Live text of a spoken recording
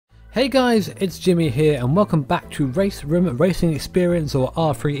Hey guys, it's Jimmy here and welcome back to Race Room Racing Experience, or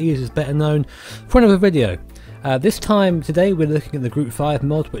R3E as it's better known, for another video. This time today we're looking at the Group 5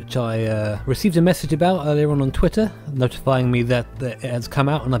 mod, which I received a message about earlier on Twitter notifying me that it has come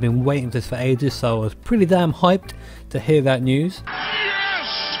out, and I've been waiting for this for ages, so I was pretty damn hyped to hear that news.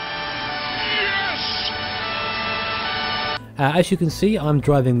 As you can see, I'm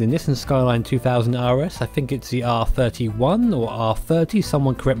driving the Nissan Skyline 2000 RS. I think it's the R31 or R30,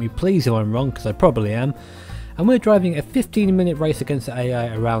 someone correct me please if I'm wrong, because I probably am. And we're driving a 15-minute race against the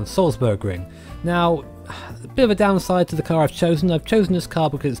AI around Salzburging. Now, a bit of a downside to the car I've chosen. I've chosen this car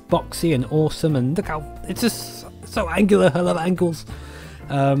because it's boxy and awesome, and look how it's just so angular. I love angles.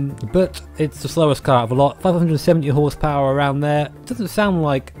 But it's the slowest car of a lot, 570 horsepower around there. It doesn't sound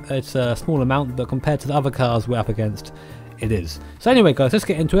like it's a small amount, but compared to the other cars we're up against, it is. So anyway guys, let's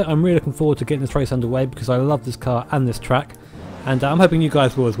get into it. I'm really looking forward to getting this race underway because I love this car and this track, and I'm hoping you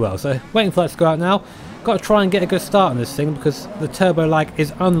guys will as well. So waiting for that to go out now. Got to try and get a good start on this thing because the turbo lag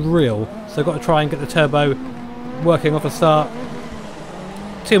is unreal, so got to try and get the turbo working off the start.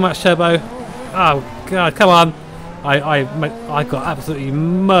 Too much turbo. Oh god, come on. I got absolutely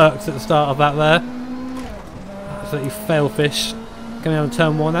murked at the start of that there. Absolutely fail fish coming out of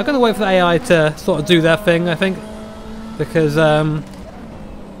turn 1. I'm going to wait for the AI to sort of do their thing, I think, because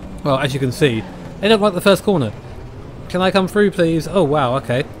well, as you can see, they don't like the first corner. Can I come through please? Oh wow,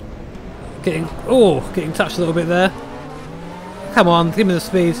 okay. Getting touched a little bit there. Come on, give me the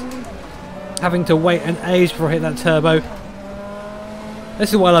speed. Having to wait an age before I hit that turbo. This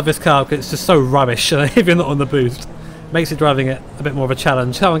is why I love this car, because it's just so rubbish if you're not on the boost. Makes it driving it a bit more of a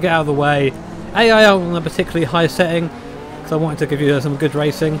challenge. Come on, get out of the way. AI on a particularly high setting, because I wanted to give you some good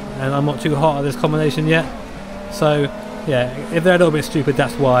racing, and I'm not too hot at this combination yet. So yeah, if they're a little bit stupid,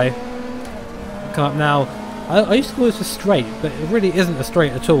 that's why. Come up now. I used to call this a straight, but it really isn't a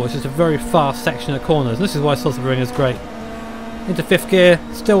straight at all. It's just a very fast section of corners, and this is why Salzburging is great. Into 5th gear,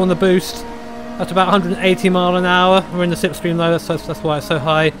 still on the boost. Up to about 180 mile an hour. We're in the slipstream though, that's why it's so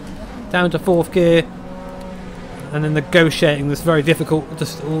high. Down to 4th gear, and then negotiating this very difficult,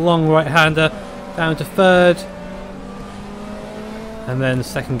 just long right-hander. Down to 3rd, and then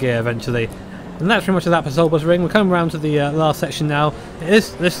 2nd gear eventually. And that's pretty much of that for Salzburging. We're coming around to the last section now.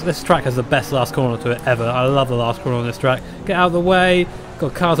 This track has the best last corner to it ever. I love the last corner on this track. Get out of the way.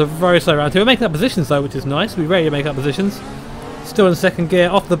 Got cars are very slow around here. We're making up positions though, which is nice. We're ready to make up positions. Still in 2nd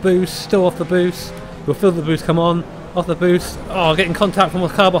gear, off the boost, still off the boost. We'll feel the boost come on. Off the boost. Oh, getting contact from a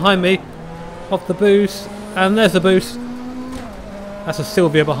car behind me. Off the boost. And there's the boost. That's a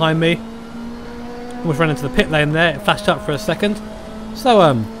Sylvia behind me. Almost ran into the pit lane there. It flashed up for a second.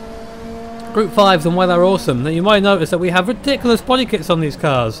 So, Group 5s and why they're awesome. Now you might notice that we have ridiculous body kits on these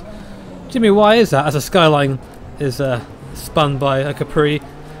cars. Jimmy, why is that? As a Skyline is spun by a Capri.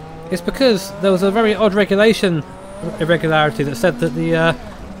 It's because there was a very odd irregularity that said that the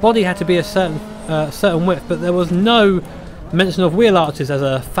body had to be a certain width, but there was no mention of wheel arches as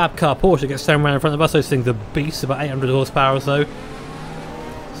a fab car Porsche gets thrown around in front of us. Those things are beasts, about 800 horsepower or so.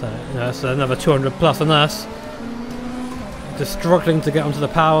 So you know, that's another 200 plus on us. Just struggling to get onto the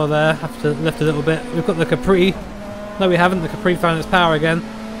power there. Have to lift a little bit. We've got the Capri. No, we haven't. The Capri found its power again.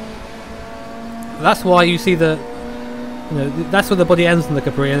 That's why you see the, you know, that's where the body ends on the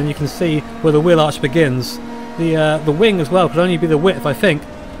Capri, and then you can see where the wheel arch begins. The wing as well could only be the width, I think,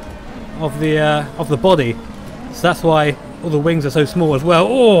 of the body. So that's why all the wings are so small as well.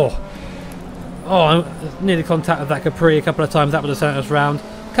 Oh, I nearly contacted that Capri a couple of times. That would have sent us round.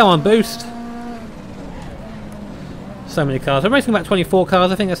 Come on, boost. So many cars. I'm racing about 24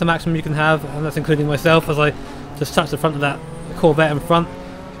 cars. I think that's the maximum you can have, and that's including myself, as I just touched the front of that Corvette in front.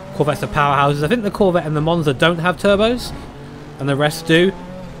 Corvettes are powerhouses. I think the Corvette and the Monza don't have turbos, and the rest do.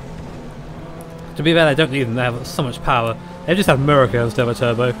 To be fair, they don't need them. They have so much power. They just have miracles to have a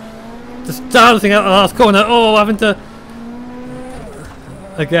turbo. Just dancing out the last corner. Oh, having to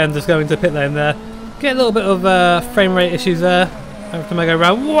again just going to pit lane there. Get a little bit of frame rate issues there every time I go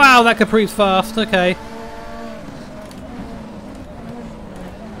around. Wow, that Capri's fast. Okay.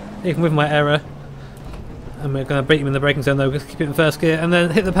 Even with my error, and we're going to beat him in the braking zone though, because keep it in 1st gear and then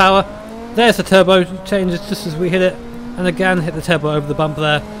hit the power. There's the turbo changes just as we hit it, and again hit the turbo over the bump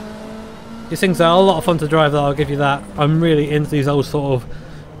there. These things are a lot of fun to drive though, I'll give you that. I'm really into these old sort of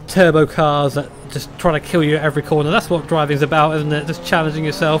turbo cars that just try to kill you at every corner. That's what driving's about, isn't it? Just challenging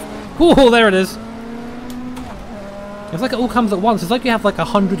yourself. Oh, there it is. It's like it all comes at once. It's like you have like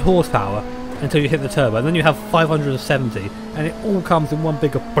 100 horsepower until you hit the turbo, and then you have 570, and it all comes in one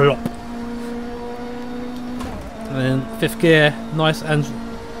bigger blop. And then 5th gear, nice and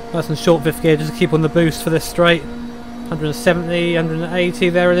short 5th gear, just to keep on the boost for this straight. 170, 180,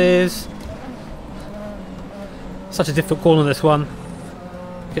 there it is. Such a difficult corner, this one.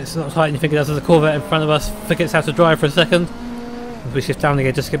 Gets not tight and you think it does. There's a Corvette in front of us, forgets how to drive for a second. As we shift down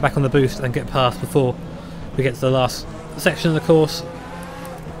again, just get back on the boost and get past before we get to the last section of the course.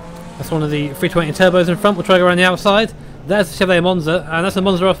 That's one of the 320 turbos in front. We'll try to go around the outside. There's the Chevrolet Monza, and that's the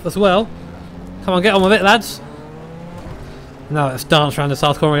Monza off as well. Come on, get on with it, lads. Now let's dance around the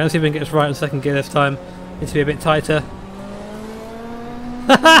south corner again. See if we can get this right in second gear this time. Needs to be a bit tighter.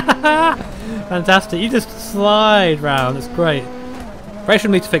 Fantastic, you just slide round, it's great. Rachel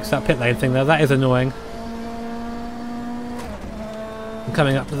needs to fix that pit lane thing though, that is annoying. And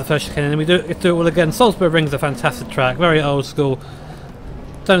coming up to the first chicane, and we do it all again. Salzburging's a fantastic track, very old school.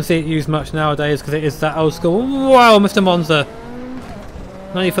 Don't see it used much nowadays because it is that old school. Wow, Mr. Monza.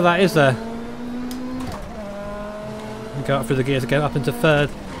 No need for that, is there? And go up through the gears again, up into third.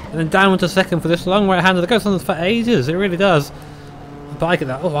 And then down into second for this long right-hander that goes on for ages, it really does. But I get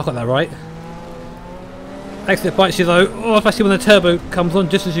that, oh I got that right. Exit bites you though, oh especially when the turbo comes on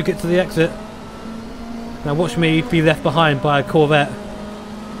just as you get to the exit. Now watch me be left behind by a Corvette.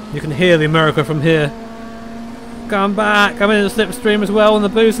 You can hear the America from here. Come back, I'm in the slipstream as well on the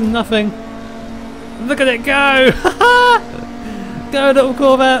boost and nothing. Look at it go! Go little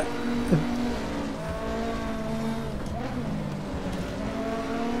Corvette!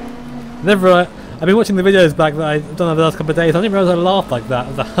 Never, I've been watching the videos back that I've done over the last couple of days. I didn't realise I laughed like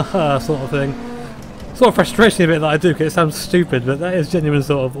that, the haha sort of thing. Sort of frustrating a bit that I do because it sounds stupid, but that is genuine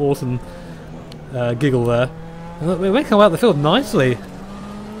sort of awesome giggle there. And we're making our way out the field nicely.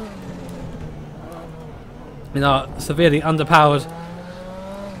 In our severely underpowered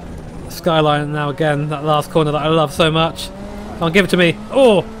Skyline now again, that last corner that I love so much. Come on, give it to me.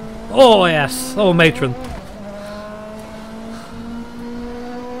 Oh! Oh yes! Oh matron.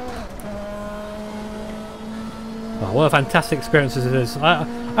 Oh, what a fantastic experience this is.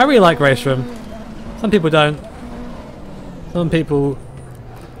 I really like Race Room. Some people don't. Some people...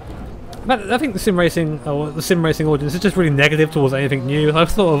 I think the sim racing audience is just really negative towards anything new. I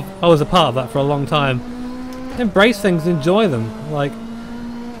was a part of that for a long time. Embrace things, enjoy them. Like,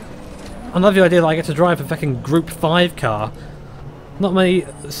 I love the idea that I get to drive a fucking Group 5 car. Not many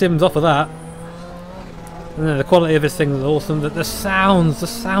sims offer that. And then the quality of this thing is awesome. The sounds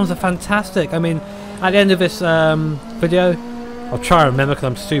are fantastic. I mean, at the end of this video, I'll try and remember because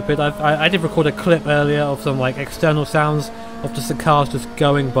I'm stupid. I did record a clip earlier of some like external sounds of just the cars just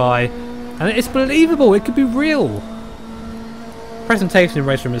going by, and it's believable. It could be real. Presentation in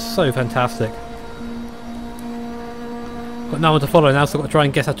Race Room is so fantastic. Got no one to follow now, so I've got to try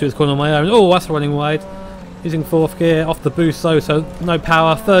and guess how to do this corner on my own. Oh, that's running wide. Using fourth gear, off the boost though, so no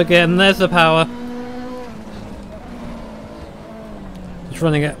power. Third gear, and there's the power. Just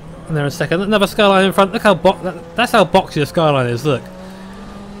running it. And there in a second, another Skyline in front. Look how that's how boxy the Skyline is. Look,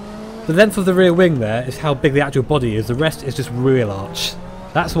 the length of the rear wing there is how big the actual body is. The rest is just rear arch.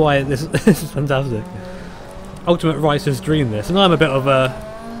 That's why this is fantastic. Ultimate racer's dream, this. And I'm a bit of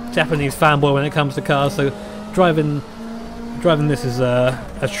a Japanese fanboy when it comes to cars, so driving this is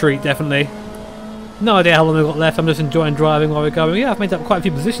a treat, definitely. No idea how long we've got left. I'm just enjoying driving while we're going. Yeah, I've made up quite a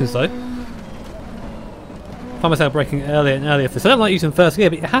few positions though. I find myself braking earlier and earlier for this. I don't like using first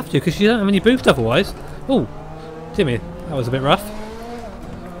gear, but you have to because you don't have any boost otherwise. Oh, Jimmy, that was a bit rough.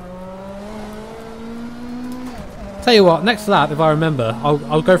 Tell you what, next lap, if I remember,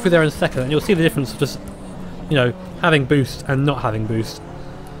 I'll go through there in a second, and you'll see the difference of just, you know, having boost and not having boost.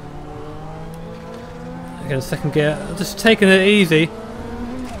 Again, second gear, just taking it easy.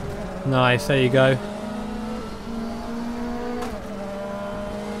 Nice, there you go.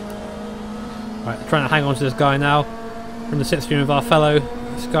 Right, trying to hang on to this guy now. We're in the slipstream of our fellow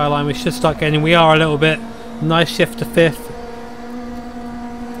Skyline. We should start getting. We are a little bit. Nice shift to fifth.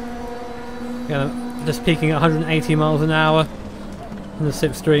 Yeah, just peaking at 180 miles an hour in the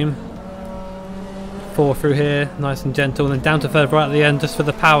slipstream. 4 through here, nice and gentle, and then down to third right at the end, just for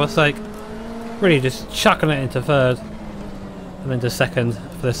the power's sake. Really just chucking it into third, and then to second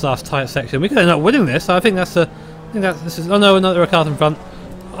for this last tight section. We could end up winning this. So I think that's this is. Oh no, another car in front.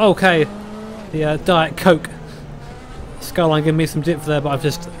 Okay. The Diet Coke Skyline giving me some dip there, but I've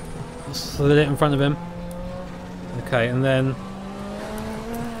just slid it in front of him. Okay, and then...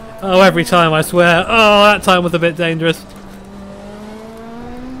 Oh, every time, I swear. Oh, that time was a bit dangerous.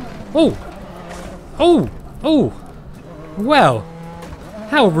 Oh! Oh! Oh! Well,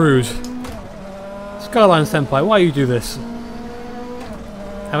 how rude. Skyline Senpai, why you do this?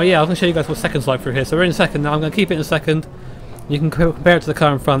 Oh yeah, I was going to show you guys what second's like through here. So we're in second now, I'm going to keep it in second. You can compare it to the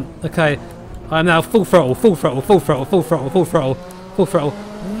car in front. Okay. I'm now full throttle, full throttle, full throttle, full throttle, full throttle, full throttle.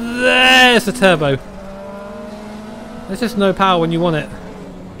 There's the turbo. There's just no power when you want it.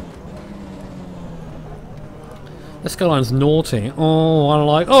 The skyline's naughty. Oh, I don't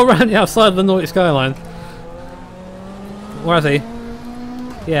like. Oh, around the outside of the naughty skyline. Where is he?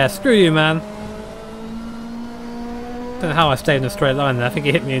 Yeah, screw you, man. Don't know how I stayed in a straight line there. I think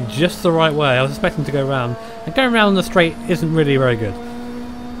he hit me in just the right way. I was expecting to go round. And going round the straight isn't really very good.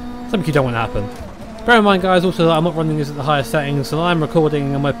 Something you don't want to happen. Bear in mind, guys, also that I'm not running this at the highest settings, and I'm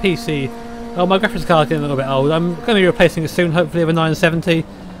recording on my PC. Oh, my graphics card's getting a little bit old. I'm going to be replacing it soon, hopefully with a 970.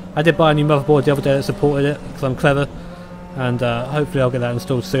 I did buy a new motherboard the other day that supported it, because I'm clever. And hopefully I'll get that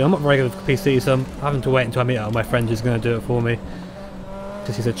installed soon. I'm not very good with PC, so I'm having to wait until I meet up. My friend who's going to do it for me.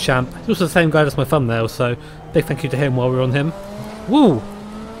 Because he's a champ. He's also the same guy as my thumbnail, so big thank you to him while we're on him. Woo!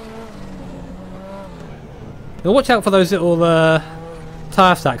 Now watch out for those little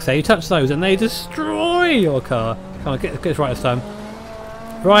tyre stacks there. You touch those and they destroy your car. Come on, get this right this time.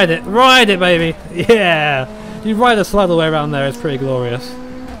 Ride it, baby! Yeah! You ride a slide all the way around there, it's pretty glorious.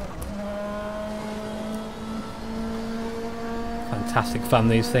 Fantastic fun,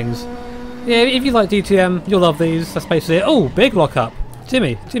 these things. Yeah, if you like DTM, you'll love these. That's basically it. Oh, big lock-up!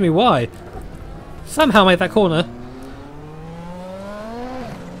 Jimmy, why? Somehow made that corner.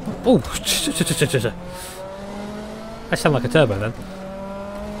 Oh, I sound like a turbo then.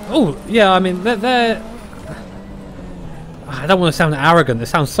 Oh, yeah, I mean, they're... I don't want to sound arrogant, it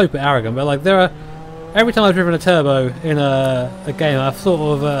sounds super arrogant, but like, there are... Every time I've driven a turbo in a game, I've sort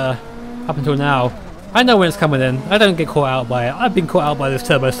of, up until now, I know when it's coming in. I don't get caught out by it. I've been caught out by this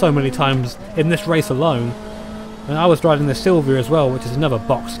turbo so many times in this race alone. And I was driving the Silvia as well, which is another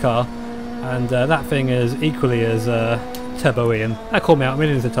boxed car, and that thing is equally as turbo-y, and that caught me out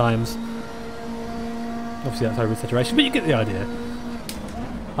millions of times. Obviously that's over-saturation, but you get the idea.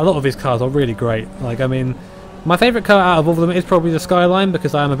 A lot of these cars are really great. Like, I mean, my favourite car out of all of them is probably the Skyline,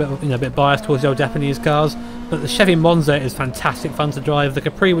 because I am a bit biased towards the old Japanese cars. But the Chevy Monza is fantastic fun to drive. The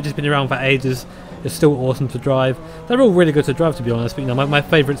Capri, which has been around for ages, is still awesome to drive. They're all really good to drive, to be honest. But my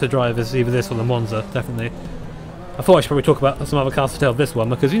favourite to drive is either this or the Monza, definitely. I thought I should probably talk about some other cars to tell this one,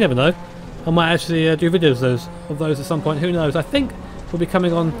 because you never know. I might actually do videos of those at some point. Who knows? I think we'll be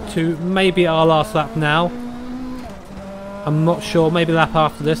coming on to maybe our last lap now. I'm not sure. Maybe lap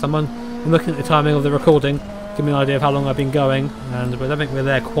after this. I'm looking at the timing of the recording. Give me an idea of how long I've been going, and I don't think we're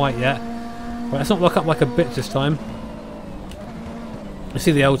there quite yet. Right, let's not lock up like a bitch this time. You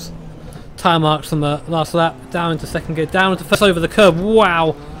see the old tyre marks from the last lap. Down into second gear, down into first, over the curb.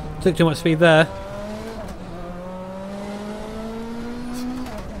 Wow! Took too much speed there.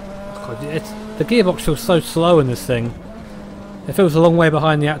 The gearbox feels so slow in this thing. It feels a long way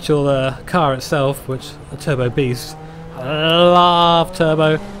behind the actual car itself, which a turbo beast. I love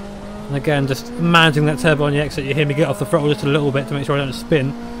turbo. And again, just managing that turbo on the exit, you hear me get off the throttle just a little bit to make sure I don't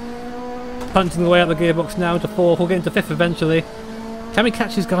spin. Punching the way up the gearbox now into 4th, we'll get into 5th eventually. Can we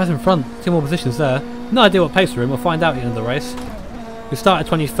catch these guys in front? 2 more positions there. No idea what pace we're in, we'll find out at the end of the race. We started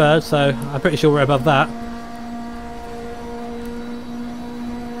 23rd, so I'm pretty sure we're above that.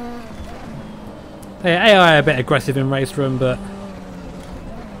 Yeah, AI are a bit aggressive in race room, but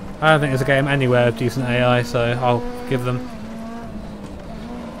I don't think there's a game anywhere with decent AI, so I'll give them.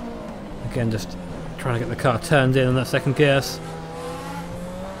 Again, just trying to get the car turned in that second gear.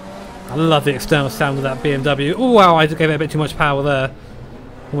 I love the external sound of that BMW. Oh wow, I gave it a bit too much power there.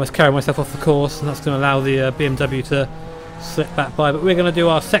 Almost carried myself off the course, and that's going to allow the BMW to slip back by. But we're going to do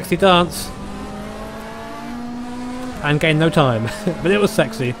our sexy dance and gain no time. But it was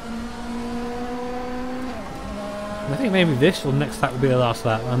sexy. I think maybe this or next lap will be the last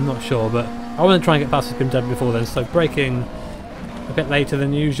lap, I'm not sure, but I want to try and get past this BMW before then, so braking a bit later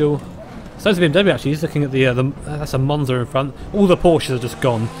than usual. So the BMW actually, he's looking at the that's a Monza in front. All the Porsches are just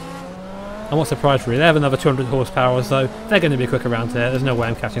gone. I'm not surprised really, they have another 200 horsepower, so they're going to be quick around here. There's no way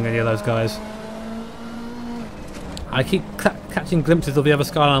I'm catching any of those guys. I keep catching glimpses of the other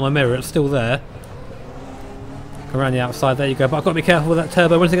Skyline on my mirror, it's still there. Around the outside, there you go, but I've got to be careful with that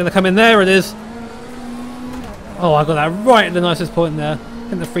turbo. When's it going to come in? There it is! Oh, I got that right at the nicest point there. I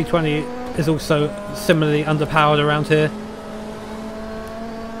think the 320 is also similarly underpowered around here.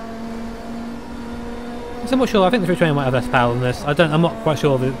 So I'm not sure. I think the 320 might have less power than this. I'm not quite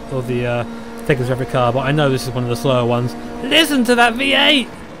sure of the figures of every car, but I know this is one of the slower ones. Listen to that V8!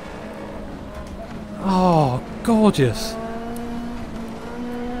 Oh, gorgeous!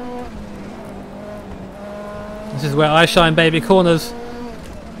 This is where I shine, baby. Corners.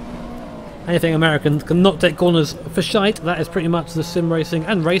 Anything American cannot take corners for shite. That is pretty much the sim racing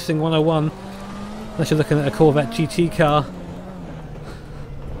and racing 101. Unless you're looking at a Corvette GT car.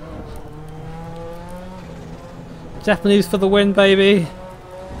 Japanese for the win, baby.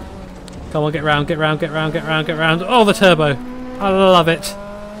 Come on, get round, get round, get round, get round, get round. Oh, the turbo. I love it.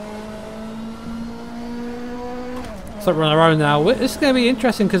 So we're on our own now. This is going to be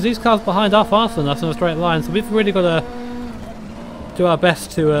interesting because these cars behind are faster than us in a straight line, so we've really got to do our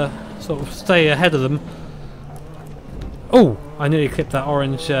best to sort of stay ahead of them. Oh, I nearly clipped that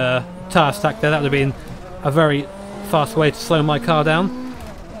orange tyre stack there. That would have been a very fast way to slow my car down.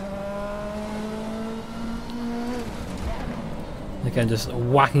 Again, just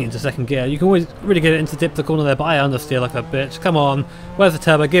whacking it into second gear. You can always really get it into dip the corner there, but I understeer like a bitch. Come on, where's the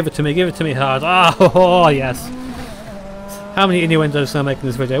turbo? Give it to me hard. Oh, yes. How many innuendos am I making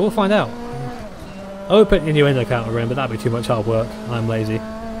this video? We'll find out. I would put an innuendo counter in, but that'd be too much hard work. I'm lazy.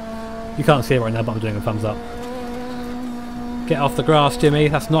 You can't see it right now, but I'm doing a thumbs up. Get off the grass, Jimmy.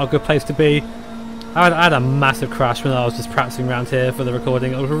 That's not a good place to be. I had a massive crash when I was just practicing around here for the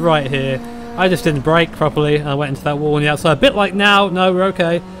recording. I was right here. I just didn't brake properly and I went into that wall on the outside. A bit like now. No, we're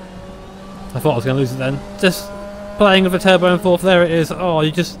okay. I thought I was going to lose it then. Just playing with the turbo and fourth. There it is. Oh,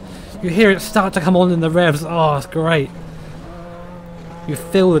 you hear it start to come on in the revs. Oh, it's great. You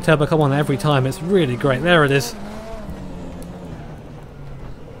feel the turbo come on every time. It's really great. There it is.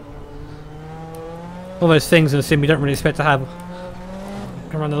 All those things in a sim you don't really expect to have.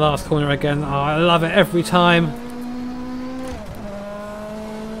 Come around the last corner again. Oh, I love it every time.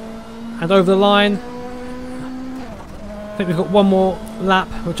 And over the line. I think we've got one more lap,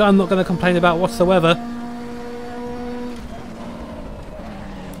 which I'm not going to complain about whatsoever.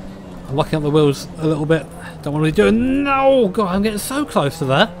 I'm locking up the wheels a little bit. Don't want to be doing. No! God, I'm getting so close to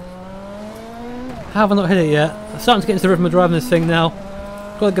that. How have I not hit it yet? I'm starting to get into the rhythm of driving this thing now.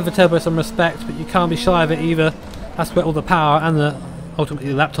 Got to give the turbo some respect, but you can't be shy of it either. That's where all the power and ultimately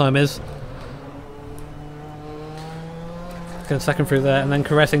the lap time is. Get a second through there and then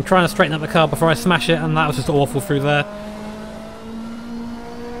caressing, trying to straighten up the car before I smash it, and that was just awful through there.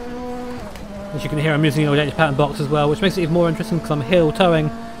 As you can hear, I'm using the old pattern box as well, which makes it even more interesting because I'm heel towing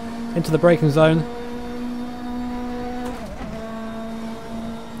into the braking zone.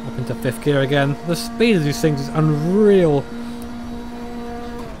 Up into fifth gear again. The speed of these things is unreal.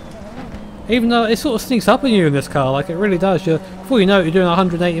 Even though it sort of sneaks up on you in this car, like it really does. Before you know it, you're doing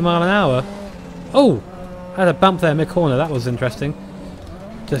 180 mile an hour. Oh! I had a bump there mid-corner, that was interesting.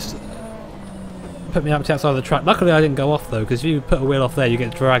 Just put me up to outside of the track. Luckily I didn't go off though, because if you put a wheel off there you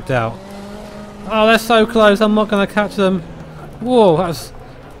get dragged out. Oh, they're so close, I'm not going to catch them. Whoa, that was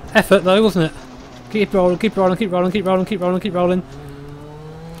effort though, wasn't it? Keep rolling, keep rolling, keep rolling, keep rolling, keep rolling, keep rolling.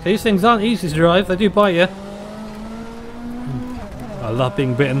 These things aren't easy to drive, they do bite you. I love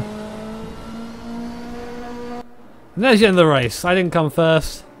being bitten. And there's the end of the race. I didn't come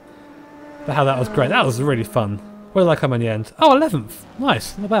first. But how that was great. That was really fun. Where did I come in the end? Oh, 11th.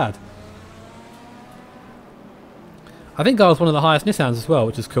 Nice. Not bad. I think I was one of the highest Nissans as well,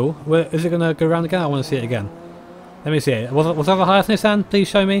 which is cool. Is it going to go around again? I want to see it again. Let me see it. Was I the highest Nissan? Please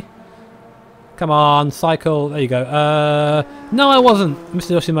show me. Come on, cycle. There you go. No, I wasn't.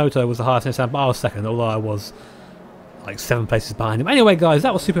 Mr. Yoshimoto was the highest Nissan, but I was second, although I was like 7 places behind him. Anyway, guys,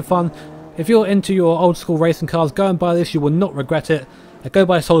 that was super fun. If you're into your old school racing cars, go and buy this. You will not regret it. Go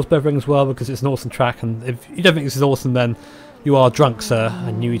buy Salzburging as well because it's an awesome track, and if you don't think this is awesome, then you are drunk, sir,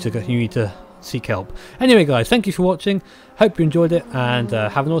 and you need to seek help. Anyway, guys, thank you for watching. Hope you enjoyed it, and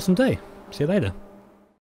have an awesome day. See you later.